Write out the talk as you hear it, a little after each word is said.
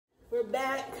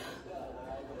back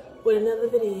with another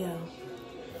video.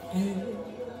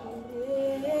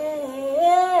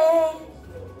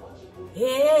 It's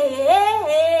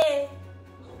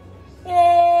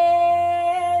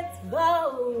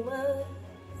VLOGMAS.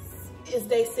 It's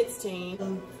day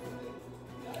 16.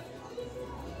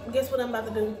 Guess what I'm about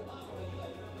to do?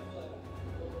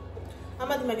 I'm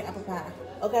about to make an apple pie.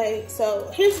 Okay, so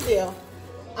here's the deal.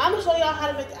 I'm gonna show y'all how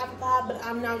to make the apple pie, but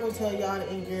I'm not gonna tell y'all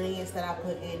the ingredients that I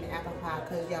put in the apple pie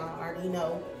because y'all already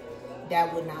know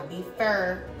that would not be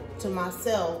fair to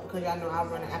myself because y'all know I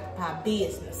run an apple pie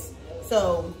business.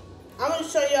 So I'm gonna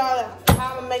show y'all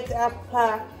how I'm gonna make the apple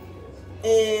pie,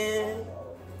 and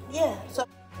yeah. So.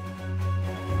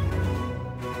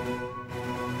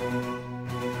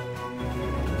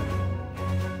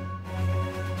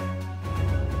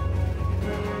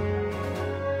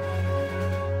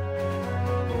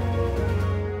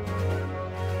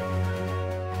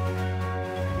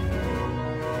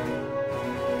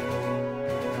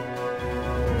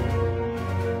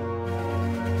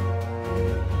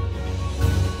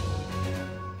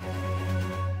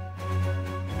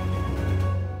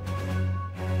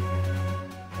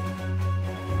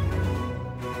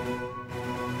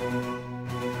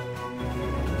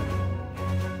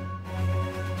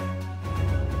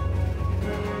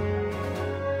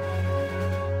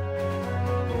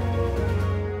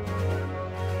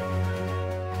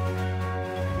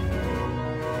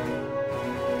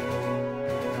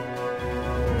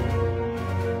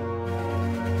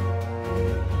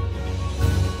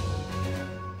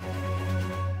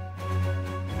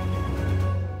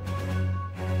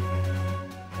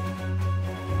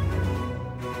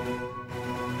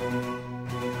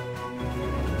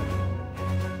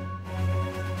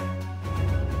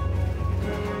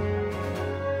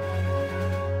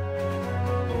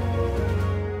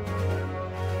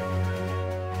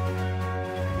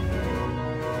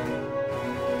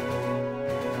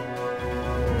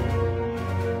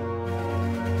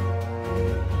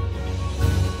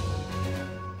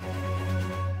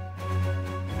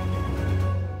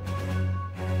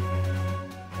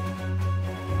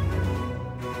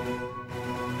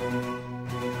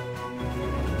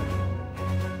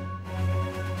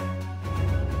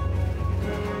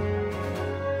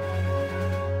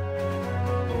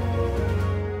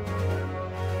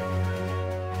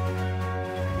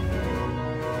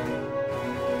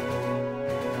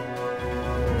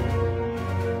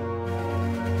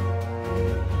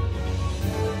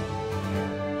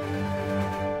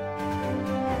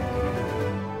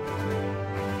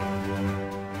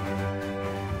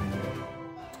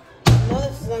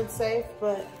 Unsafe,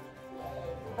 but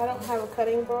I don't have a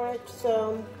cutting board,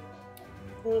 so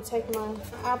I'm gonna take my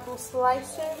apple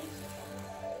slicer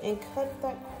and cut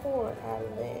that cord out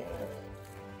of there.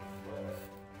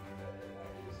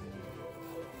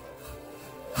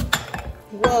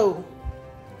 Whoa.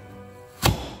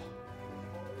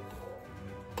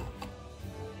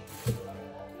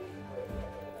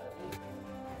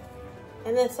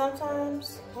 And then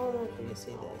sometimes, I don't know if you can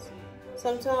see this,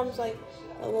 sometimes like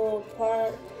a little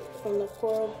part from the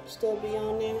cord still be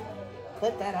on there.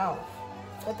 Cut that off.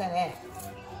 Cut that out.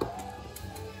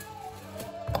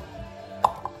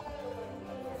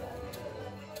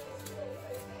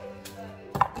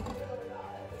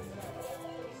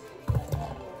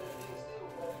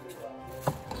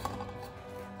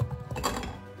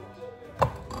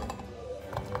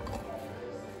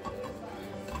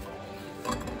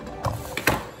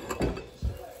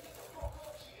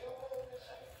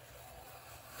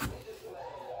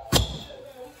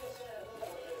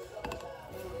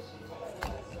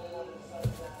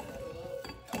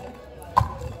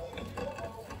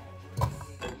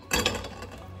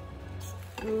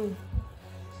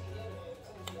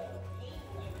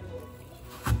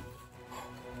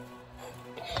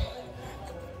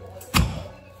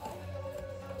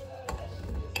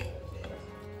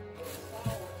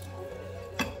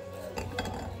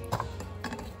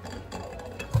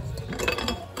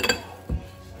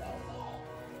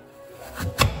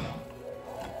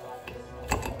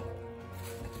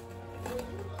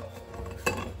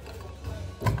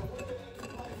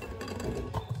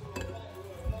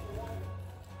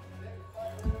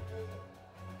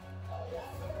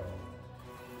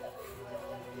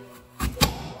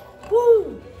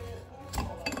 Woo!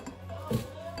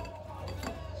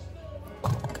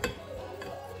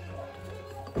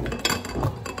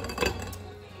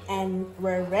 And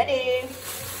we're ready.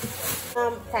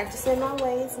 I'm practicing my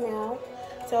ways now.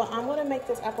 So I'm gonna make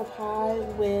this apple pie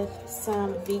with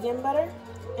some vegan butter.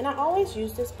 And I always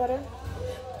use this butter.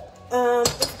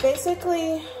 It's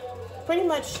basically pretty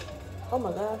much, oh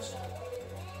my gosh.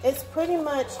 It's pretty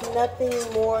much nothing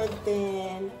more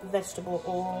than vegetable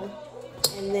oil.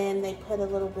 And then they put a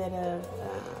little bit of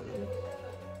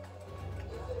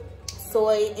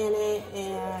soy in it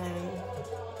and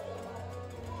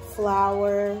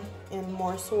flour and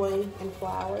more soy and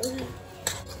flour.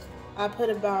 I put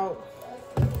about,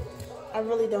 I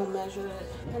really don't measure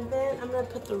it. And then I'm gonna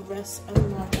put the rest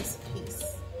of my recipes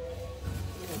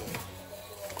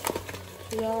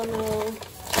in. Y'all know,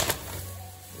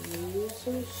 use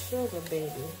some sugar,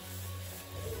 baby.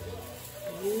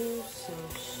 Use some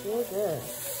sugar.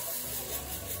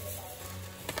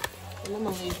 And I'm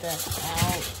gonna leave that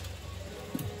out.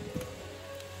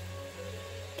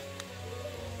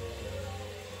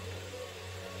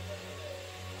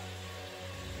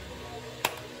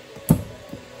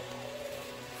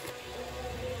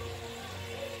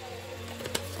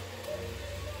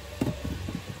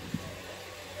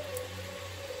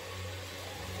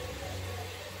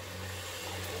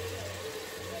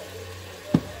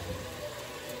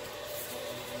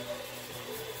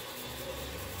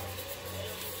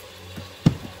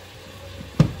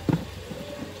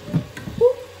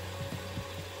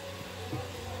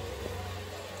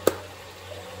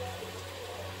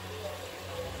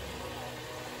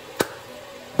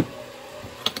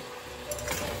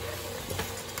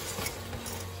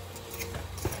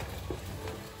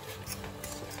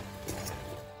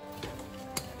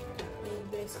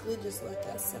 Basically just let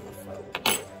that simmer for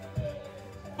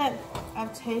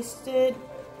I've tasted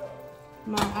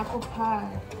my apple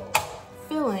pie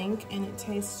filling and it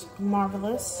tastes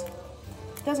marvelous.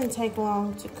 It doesn't take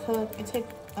long to cook. It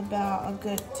takes about a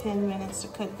good 10 minutes to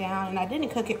cook down, and I didn't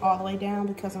cook it all the way down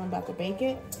because I'm about to bake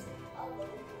it.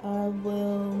 I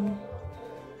will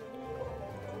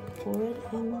pour it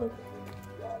in the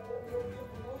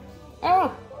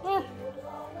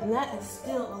and that is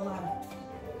still a lot of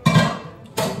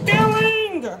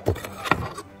filling,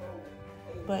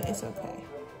 but it's okay.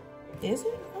 Is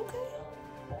it okay?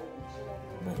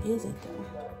 But is it though?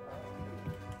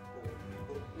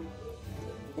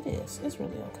 It is. It's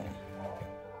really okay.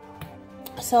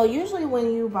 So usually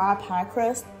when you buy pie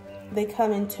crust, they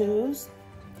come in twos.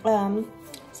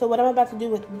 So what I'm about to do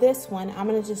with this one, I'm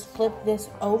gonna just flip this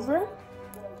over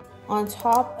on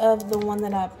top of the one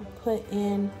that I put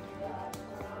in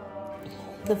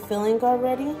the filling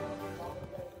already.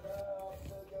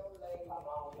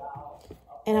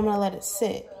 And I'm gonna let it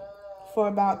sit for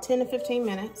about 10 to 15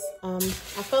 minutes. I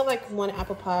felt like one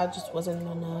apple pie just wasn't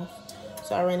enough,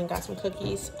 so I ran and got some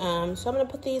cookies. So I'm gonna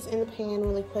put these in the pan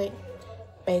really quick,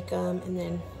 bake them, and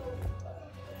then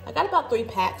I got about 3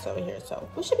 packs over here, so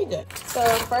we should be good. So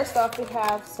first off, we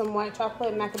have some white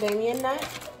chocolate macadamia nut.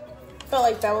 I felt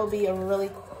like that would be a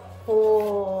really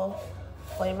cool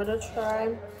flavor to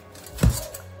try.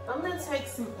 I'm gonna take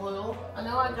some oil. I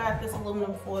know I got this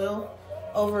aluminum foil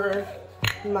over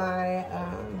my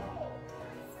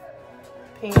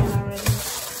pan already,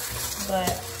 but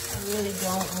I really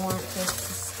don't want this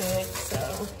to stick,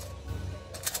 so.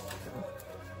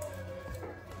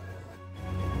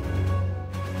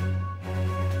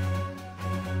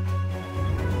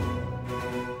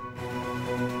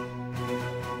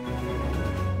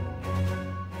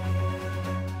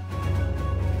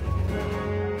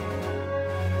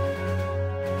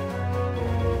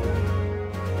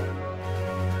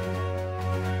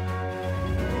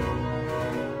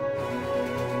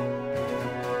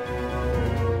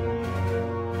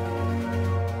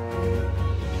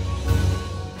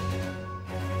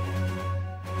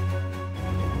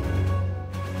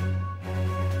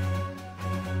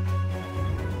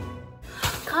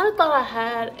 I thought I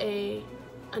had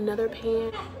another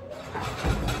pan.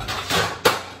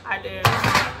 I did.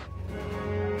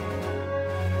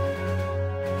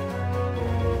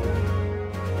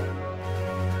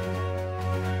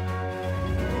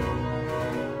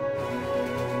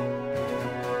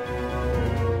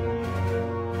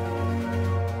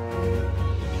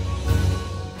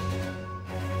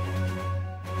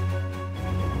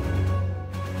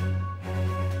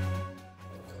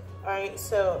 Alright,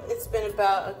 so it's been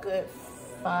about a good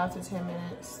 5 to 10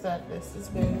 minutes that this has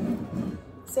been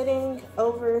sitting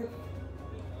over.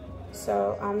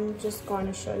 So I'm just going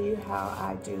to show you how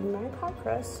I do my pie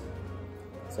crust.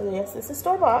 So yes, this is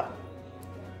store-bought.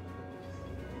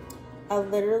 I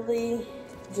literally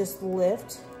just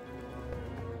lift.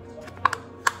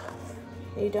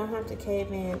 You don't have to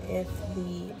cave in. If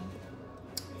the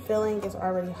filling is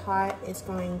already hot, it's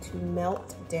going to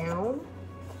melt down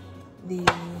the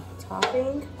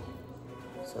topping,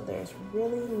 so there's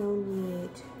really no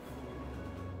need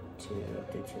to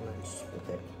do too much with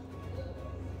it.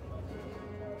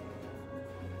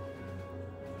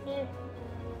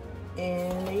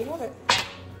 And there you have it.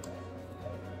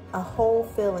 A whole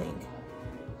filling.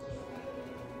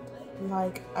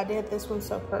 Like, I did this one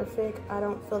so perfect. I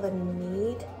don't feel the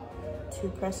need to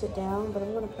press it down, but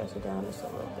I'm gonna press it down just a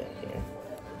little bit here.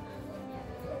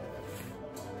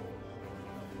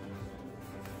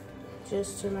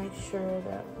 Just to make sure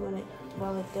that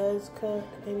while it does cook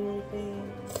and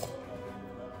everything,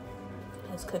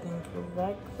 it's cooking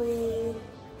correctly.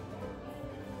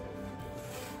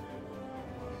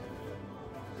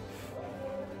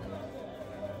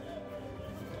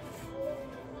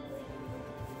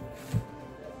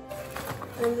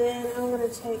 And then I'm gonna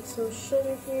take some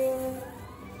sugar here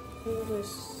and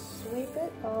just sweep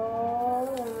it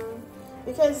all around.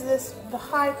 Because the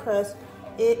high crust,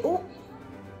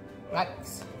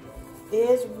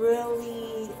 is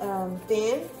really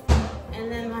thin.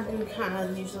 And then I do kind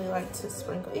of usually like to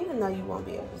sprinkle, even though you won't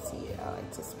be able to see it, I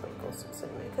like to sprinkle some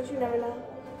cinnamon. Because you never know,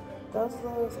 those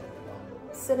little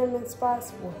cinnamon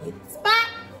spots will hit the spot.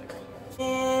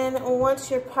 And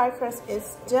once your pie crust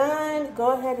is done,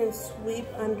 go ahead and sweep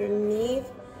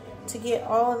underneath to get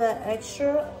all of that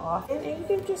extra off. And you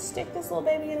can just stick this little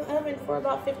baby in the oven for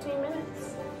about 15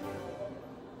 minutes.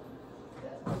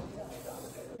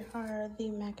 Here are the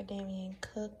macadamia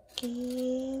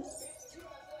cookies.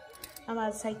 I'm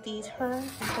about to take these and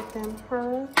put them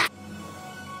her.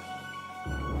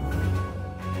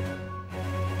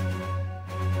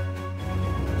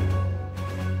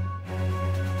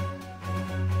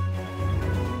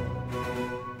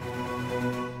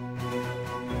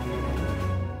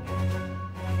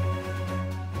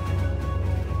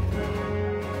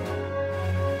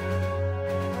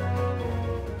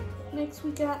 Next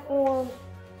we got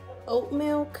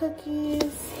oatmeal cookies,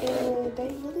 and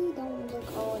they really don't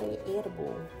look all that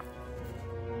edible.